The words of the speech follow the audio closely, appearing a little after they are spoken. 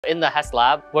In the Hess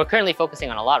Lab, we're currently focusing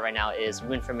on a lot right now is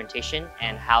rumen fermentation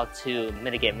and how to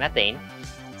mitigate methane.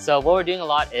 So what we're doing a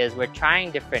lot is we're trying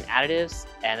different additives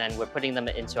and then we're putting them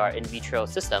into our in vitro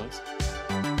systems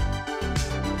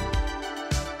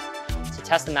to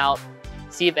test them out,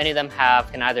 see if any of them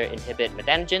can either inhibit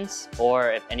methanogens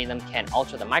or if any of them can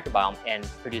alter the microbiome and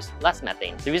produce less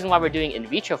methane. The reason why we're doing in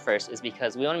vitro first is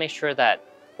because we want to make sure that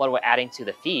what we're adding to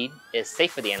the feed is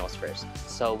safe for the animals first.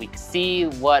 So we see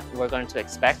what we're going to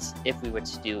expect if we were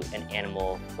to do an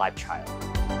animal live trial.